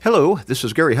Hello, this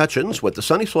is Gary Hutchins with the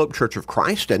Sunny Slope Church of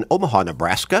Christ in Omaha,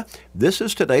 Nebraska. This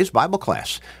is today's Bible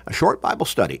class, a short Bible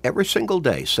study every single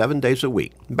day, 7 days a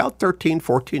week, about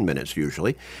 14 minutes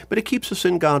usually, but it keeps us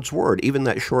in God's Word even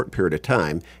that short period of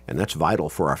time, and that's vital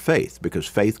for our faith because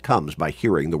faith comes by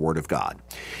hearing the Word of God.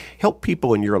 Help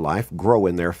people in your life grow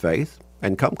in their faith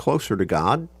and come closer to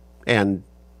God and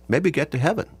maybe get to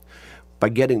heaven by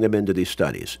getting them into these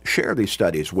studies. Share these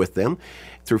studies with them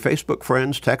through Facebook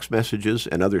friends, text messages,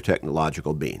 and other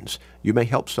technological means. You may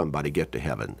help somebody get to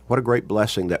heaven. What a great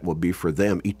blessing that will be for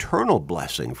them, eternal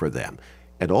blessing for them,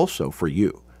 and also for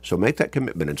you. So make that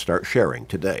commitment and start sharing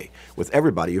today with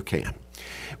everybody you can.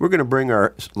 We're going to bring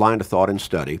our line of thought and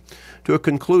study to a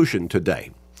conclusion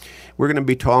today. We're going to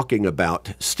be talking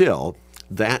about still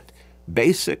that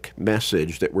basic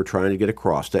message that we're trying to get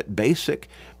across, that basic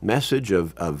message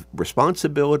of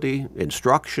responsibility,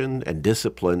 instruction, and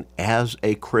discipline as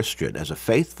a Christian, as a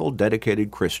faithful, dedicated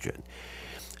Christian.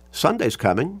 Sunday's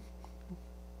coming.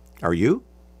 Are you?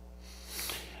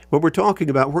 Well, we're talking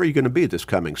about where are you going to be this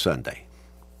coming Sunday?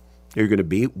 Are you going to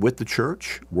be with the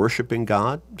church, worshiping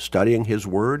God, studying His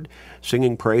Word,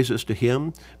 singing praises to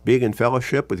Him, being in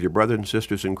fellowship with your brothers and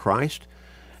sisters in Christ,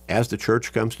 as the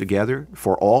church comes together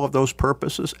for all of those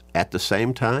purposes at the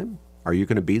same time? Are you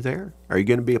going to be there? Are you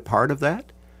going to be a part of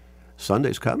that?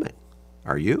 Sunday's coming.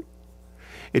 Are you?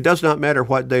 It does not matter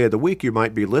what day of the week you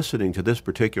might be listening to this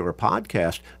particular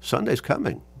podcast. Sunday's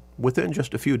coming within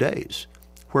just a few days.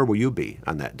 Where will you be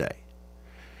on that day?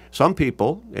 Some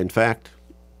people, in fact,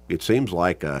 it seems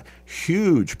like a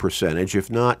huge percentage, if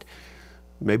not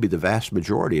maybe the vast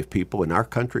majority of people in our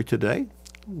country today,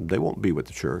 they won't be with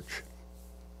the church.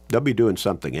 They'll be doing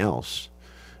something else,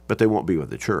 but they won't be with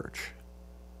the church.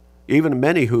 Even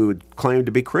many who claim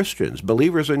to be Christians,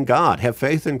 believers in God, have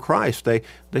faith in Christ, they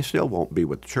still won't be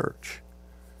with the church.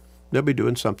 They'll be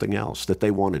doing something else that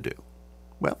they want to do.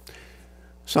 Well,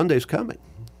 Sunday's coming.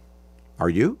 Are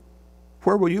you?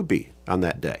 Where will you be on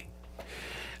that day?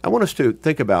 I want us to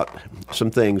think about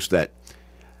some things that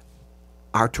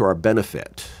are to our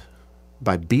benefit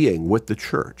by being with the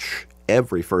church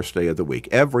every first day of the week,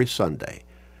 every Sunday,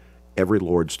 every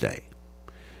Lord's Day.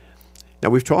 Now,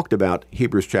 we've talked about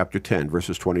Hebrews chapter 10,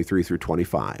 verses 23 through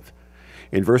 25.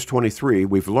 In verse 23,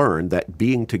 we've learned that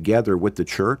being together with the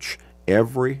church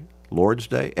every Lord's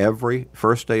Day, every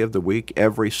first day of the week,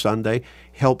 every Sunday,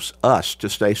 helps us to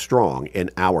stay strong in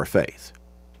our faith.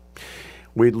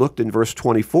 We looked in verse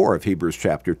 24 of Hebrews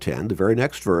chapter 10, the very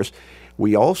next verse.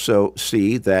 We also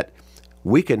see that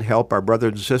we can help our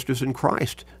brothers and sisters in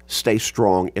Christ stay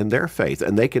strong in their faith,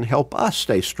 and they can help us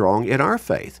stay strong in our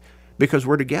faith because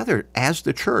we're together as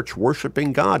the church,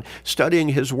 worshiping God, studying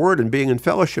His Word, and being in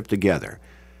fellowship together.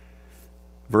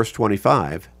 Verse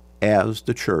 25, as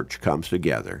the church comes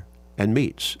together and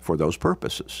meets for those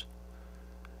purposes.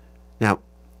 Now,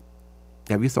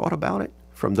 have you thought about it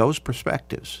from those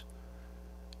perspectives?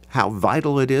 How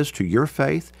vital it is to your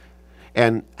faith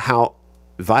and how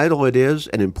vital it is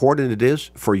and important it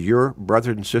is for your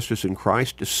brothers and sisters in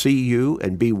Christ to see you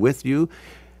and be with you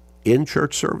in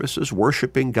church services,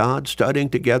 worshiping God, studying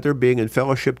together, being in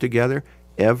fellowship together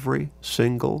every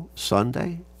single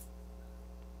Sunday?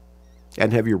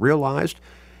 And have you realized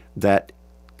that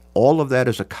all of that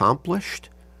is accomplished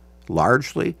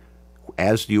largely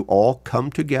as you all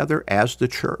come together as the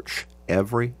church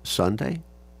every Sunday?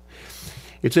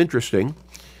 It's interesting.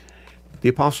 The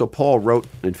Apostle Paul wrote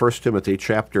in 1 Timothy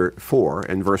chapter 4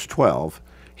 and verse 12,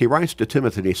 he writes to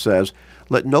Timothy and he says,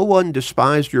 "Let no one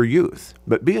despise your youth,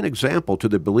 but be an example to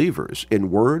the believers in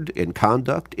word, in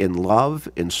conduct, in love,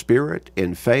 in spirit,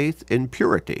 in faith, in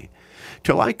purity.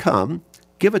 Till I come,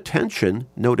 give attention,"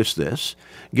 notice this,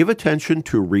 "give attention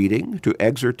to reading, to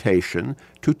exhortation,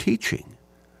 to teaching.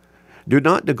 Do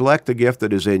not neglect the gift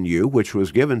that is in you, which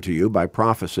was given to you by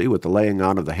prophecy with the laying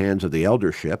on of the hands of the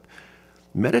eldership.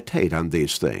 Meditate on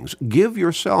these things. Give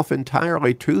yourself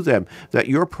entirely to them, that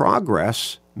your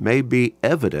progress may be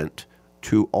evident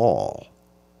to all.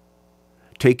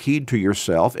 Take heed to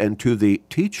yourself and to the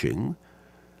teaching.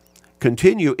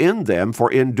 Continue in them,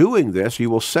 for in doing this you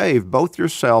will save both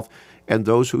yourself and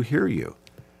those who hear you."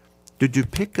 Did you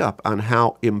pick up on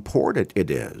how important it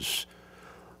is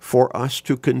for us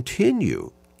to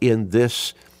continue in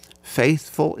this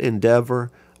faithful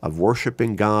endeavor of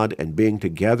worshiping God and being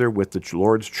together with the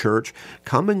Lord's church,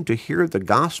 coming to hear the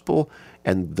gospel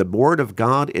and the Word of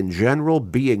God in general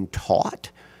being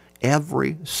taught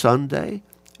every Sunday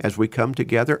as we come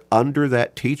together under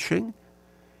that teaching?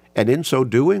 And in so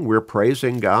doing, we're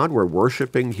praising God, we're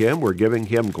worshiping Him, we're giving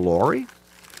Him glory.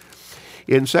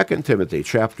 In 2 Timothy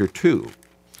chapter 2,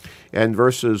 and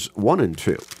verses 1 and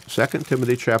 2. 2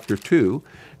 Timothy chapter 2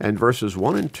 and verses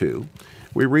 1 and 2,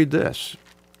 we read this.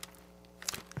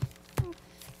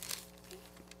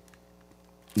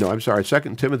 No, I'm sorry, 2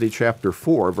 Timothy chapter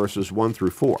 4, verses 1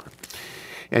 through 4.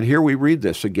 And here we read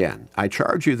this again. I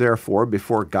charge you therefore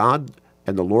before God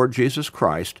and the Lord Jesus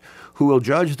Christ, who will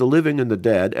judge the living and the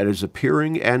dead at his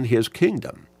appearing and his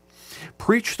kingdom.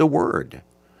 Preach the word.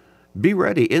 Be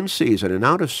ready in season and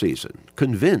out of season.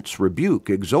 Convince, rebuke,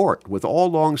 exhort with all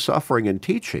longsuffering and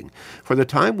teaching. For the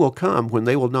time will come when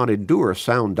they will not endure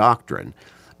sound doctrine,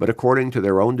 but according to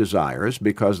their own desires,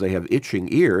 because they have itching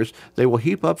ears, they will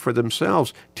heap up for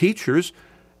themselves teachers,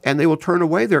 and they will turn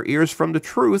away their ears from the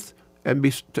truth and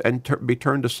be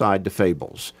turned aside to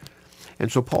fables.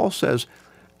 And so Paul says,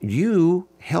 you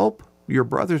help your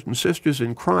brothers and sisters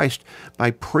in Christ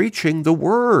by preaching the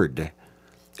word.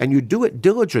 And you do it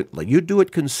diligently. You do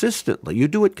it consistently. You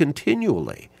do it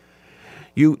continually.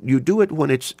 You do it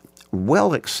when it's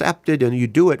well accepted, and you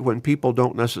do it when people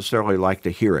don't necessarily like to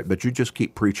hear it, but you just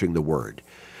keep preaching the word.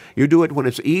 You do it when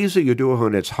it's easy. You do it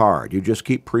when it's hard. You just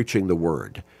keep preaching the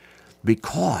word.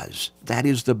 Because that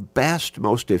is the best,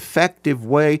 most effective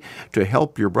way to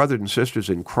help your brothers and sisters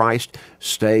in Christ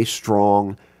stay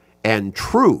strong and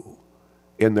true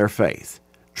in their faith,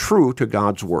 true to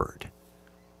God's word.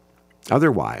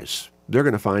 Otherwise, they're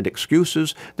going to find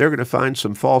excuses. They're going to find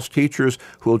some false teachers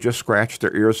who will just scratch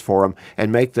their ears for them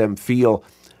and make them feel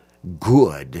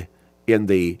good in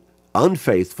the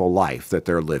unfaithful life that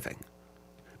they're living.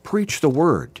 Preach the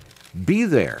word. Be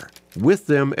there with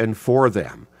them and for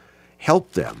them.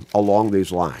 Help them along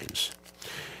these lines.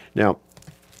 Now,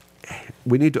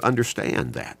 we need to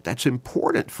understand that. That's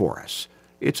important for us.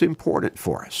 It's important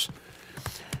for us.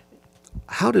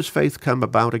 How does faith come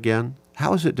about again?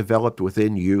 How is it developed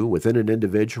within you, within an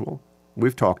individual?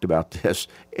 We've talked about this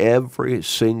every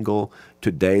single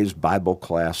today's Bible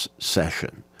class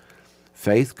session.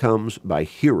 Faith comes by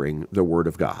hearing the Word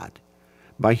of God.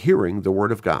 By hearing the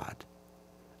Word of God.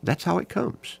 That's how it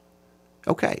comes.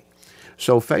 Okay.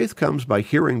 So faith comes by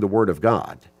hearing the Word of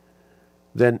God.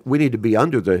 Then we need to be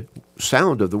under the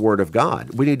sound of the Word of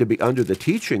God. We need to be under the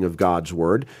teaching of God's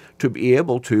Word to be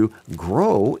able to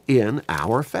grow in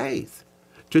our faith,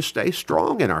 to stay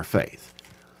strong in our faith.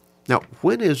 Now,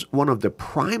 when is one of the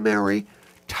primary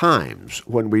times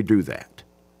when we do that?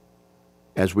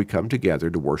 As we come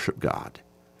together to worship God,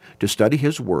 to study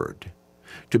His Word,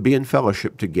 to be in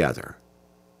fellowship together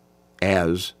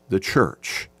as the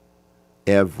church.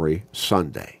 Every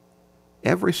Sunday.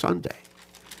 Every Sunday.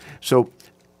 So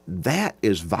that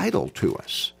is vital to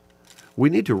us.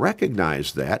 We need to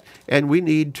recognize that, and we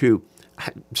need to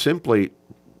simply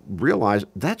realize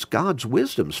that's God's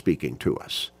wisdom speaking to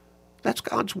us. That's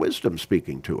God's wisdom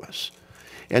speaking to us.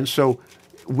 And so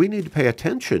we need to pay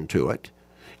attention to it,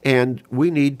 and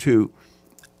we need to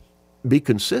be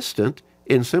consistent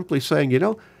in simply saying,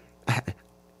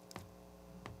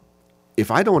 if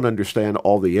I don't understand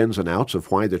all the ins and outs of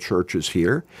why the church is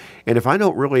here, and if I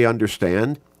don't really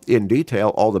understand in detail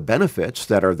all the benefits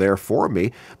that are there for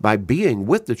me by being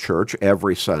with the church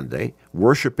every Sunday,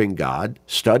 worshiping God,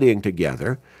 studying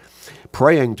together,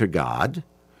 praying to God,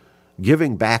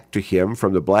 giving back to Him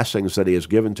from the blessings that He has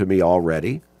given to me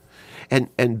already,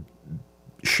 and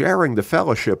sharing the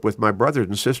fellowship with my brothers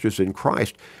and sisters in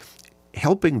Christ,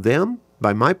 helping them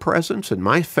by my presence and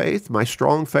my faith, my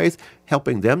strong faith,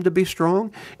 helping them to be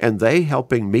strong, and they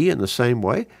helping me in the same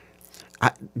way.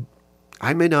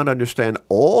 I may not understand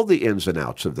all the ins and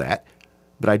outs of that,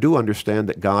 but I do understand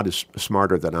that God is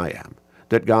smarter than I am,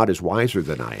 that God is wiser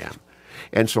than I am.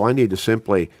 And so I need to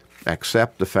simply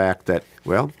accept the fact that,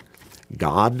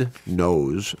 God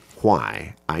knows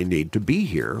why I need to be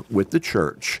here with the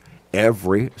church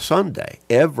every Sunday,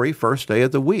 every first day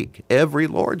of the week, every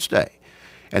Lord's Day.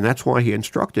 And that's why He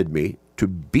instructed me to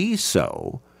be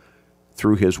so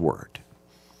through His Word.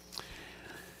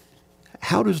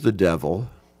 How does the devil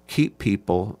keep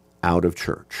people out of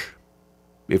church,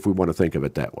 if we want to think of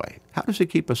it that way? How does he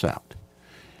keep us out?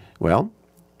 Well,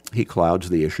 he clouds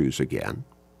the issues again.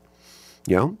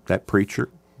 That preacher,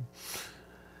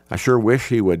 I sure wish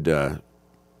he would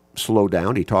slow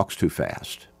down. He talks too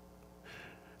fast.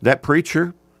 That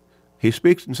preacher, he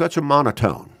speaks in such a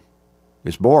monotone.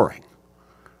 It's boring.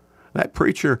 That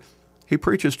preacher, he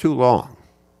preaches too long.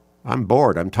 I'm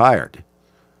bored. I'm tired.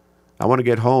 I want to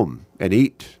get home and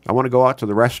eat. I want to go out to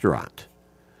the restaurant.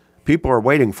 People are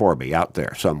waiting for me out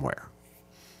there somewhere.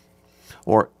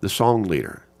 Or the song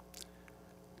leader.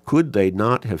 Could they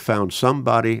not have found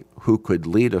somebody who could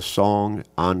lead a song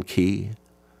on key?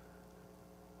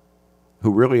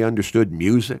 Who really understood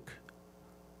music?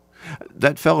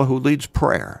 That fellow who leads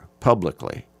prayer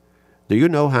publicly. Do you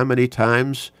know how many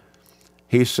times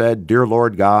he said, "Dear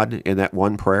Lord God," in that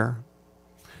one prayer?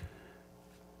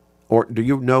 Or do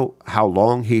you know how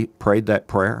long he prayed that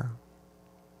prayer?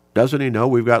 Doesn't he know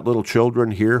we've got little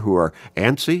children here who are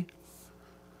antsy?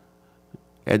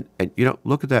 And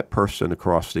look at that person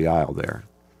across the aisle there.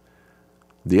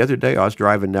 The other day I was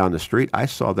driving down the street. I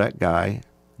saw that guy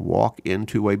walk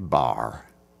into a bar.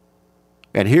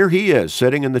 And here he is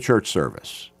sitting in the church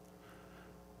service.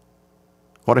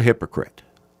 What a hypocrite.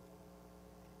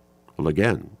 Well,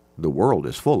 again, the world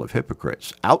is full of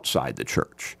hypocrites outside the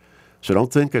church. So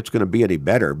don't think it's going to be any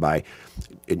better by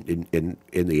in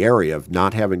the area of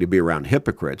not having to be around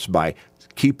hypocrites by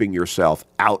keeping yourself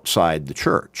outside the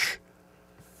church.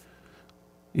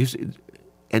 You see,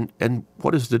 and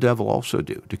what does the devil also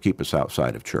do to keep us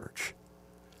outside of church?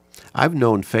 I've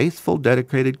known faithful,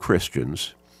 dedicated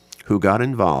Christians who got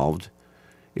involved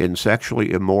in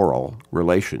sexually immoral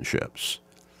relationships,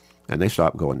 and they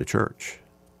stopped going to church.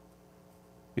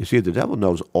 You see, the devil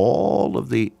knows all of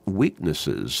the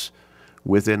weaknesses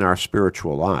within our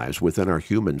spiritual lives, within our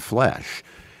human flesh,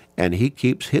 and he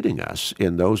keeps hitting us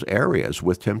in those areas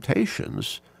with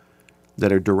temptations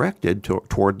that are directed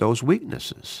toward those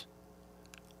weaknesses.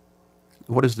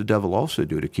 What does the devil also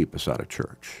do to keep us out of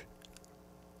church?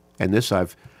 And this,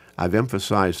 I've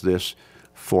emphasized this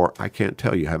for I can't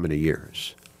tell you how many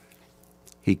years.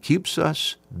 He keeps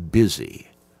us busy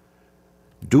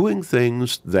doing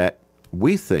things that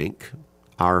we think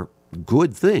are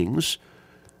good things,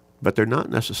 but they're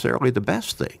not necessarily the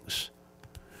best things.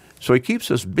 So he keeps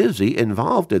us busy,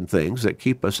 involved in things that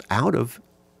keep us out of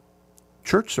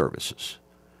church services,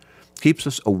 keeps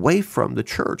us away from the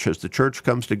church as the church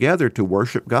comes together to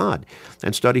worship God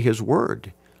and study his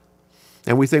word.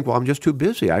 And we think, well, I'm just too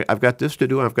busy. I've got this to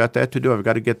do, I've got that to do, I've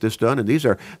got to get this done, and these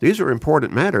are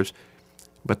important matters,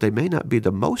 but they may not be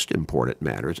the most important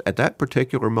matters at that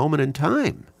particular moment in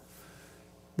time.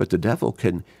 But the devil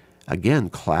can, again,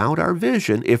 cloud our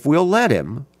vision if we'll let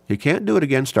him. He can't do it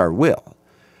against our will,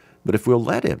 but if we'll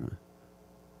let him,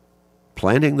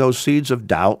 planting those seeds of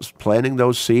doubts, planting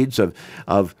those seeds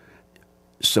of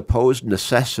supposed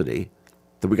necessity,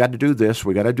 that we got to do this,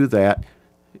 we got to do that,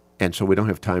 and so we don't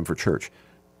have time for church.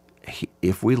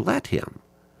 If we let him,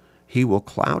 he will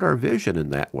cloud our vision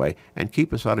in that way and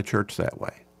keep us out of church that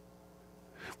way.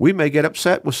 We may get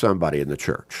upset with somebody in the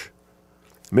church.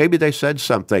 Maybe they said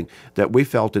something that we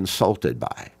felt insulted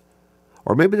by.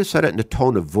 Or maybe they said it in a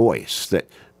tone of voice that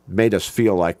made us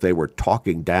feel like they were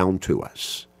talking down to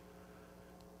us.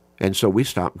 And so we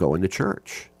stopped going to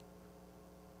church.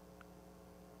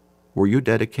 Were you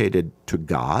dedicated to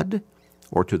God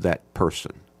or to that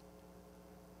person?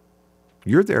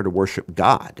 You're there to worship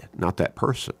God, not that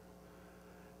person.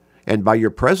 And by your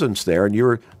presence there and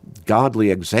your godly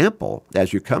example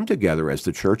as you come together as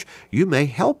the church, you may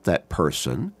help that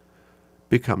person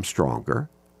become stronger,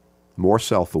 more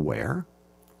self-aware,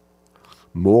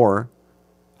 more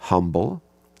humble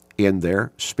in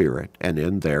their spirit and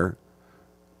in the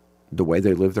way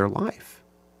they live their life,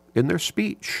 in their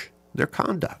speech, their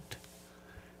conduct.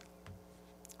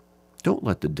 Don't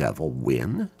let the devil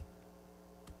win.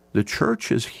 The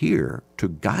church is here to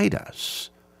guide us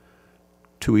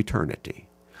to eternity.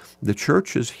 The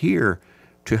church is here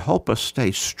to help us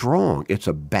stay strong. It's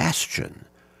a bastion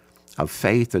of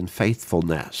faith and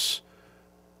faithfulness.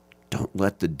 Don't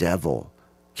let the devil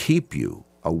keep you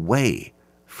away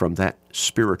from that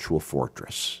spiritual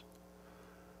fortress.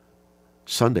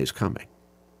 Sunday's coming.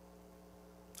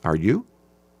 Are you?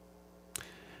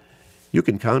 You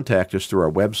can contact us through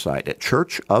our website at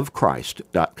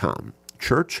churchofchrist.com.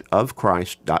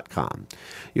 churchofchrist.com.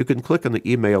 You can click on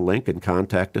the email link and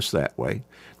contact us that way.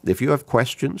 If you have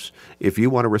questions, if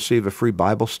you want to receive a free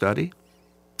Bible study,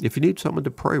 if you need someone to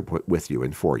pray with you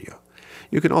and for you,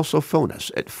 you can also phone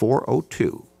us at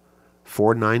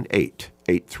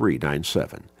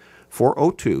 402-498-8397.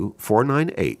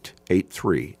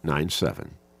 402-498-8397.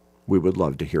 We would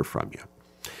love to hear from you.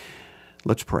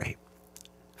 Let's pray.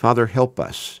 Father, help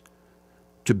us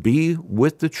to be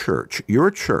with the church,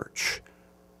 your church,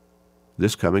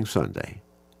 this coming Sunday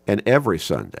and every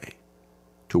Sunday,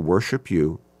 to worship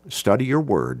you, study your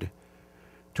word,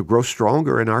 to grow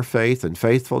stronger in our faith and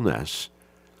faithfulness,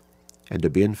 and to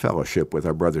be in fellowship with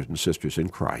our brothers and sisters in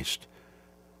Christ,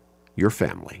 your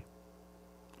family,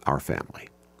 our family.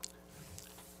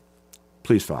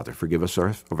 Please, Father, forgive us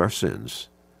of our sins,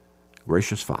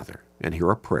 gracious Father, and hear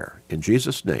our prayer. In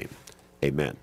Jesus' name, amen.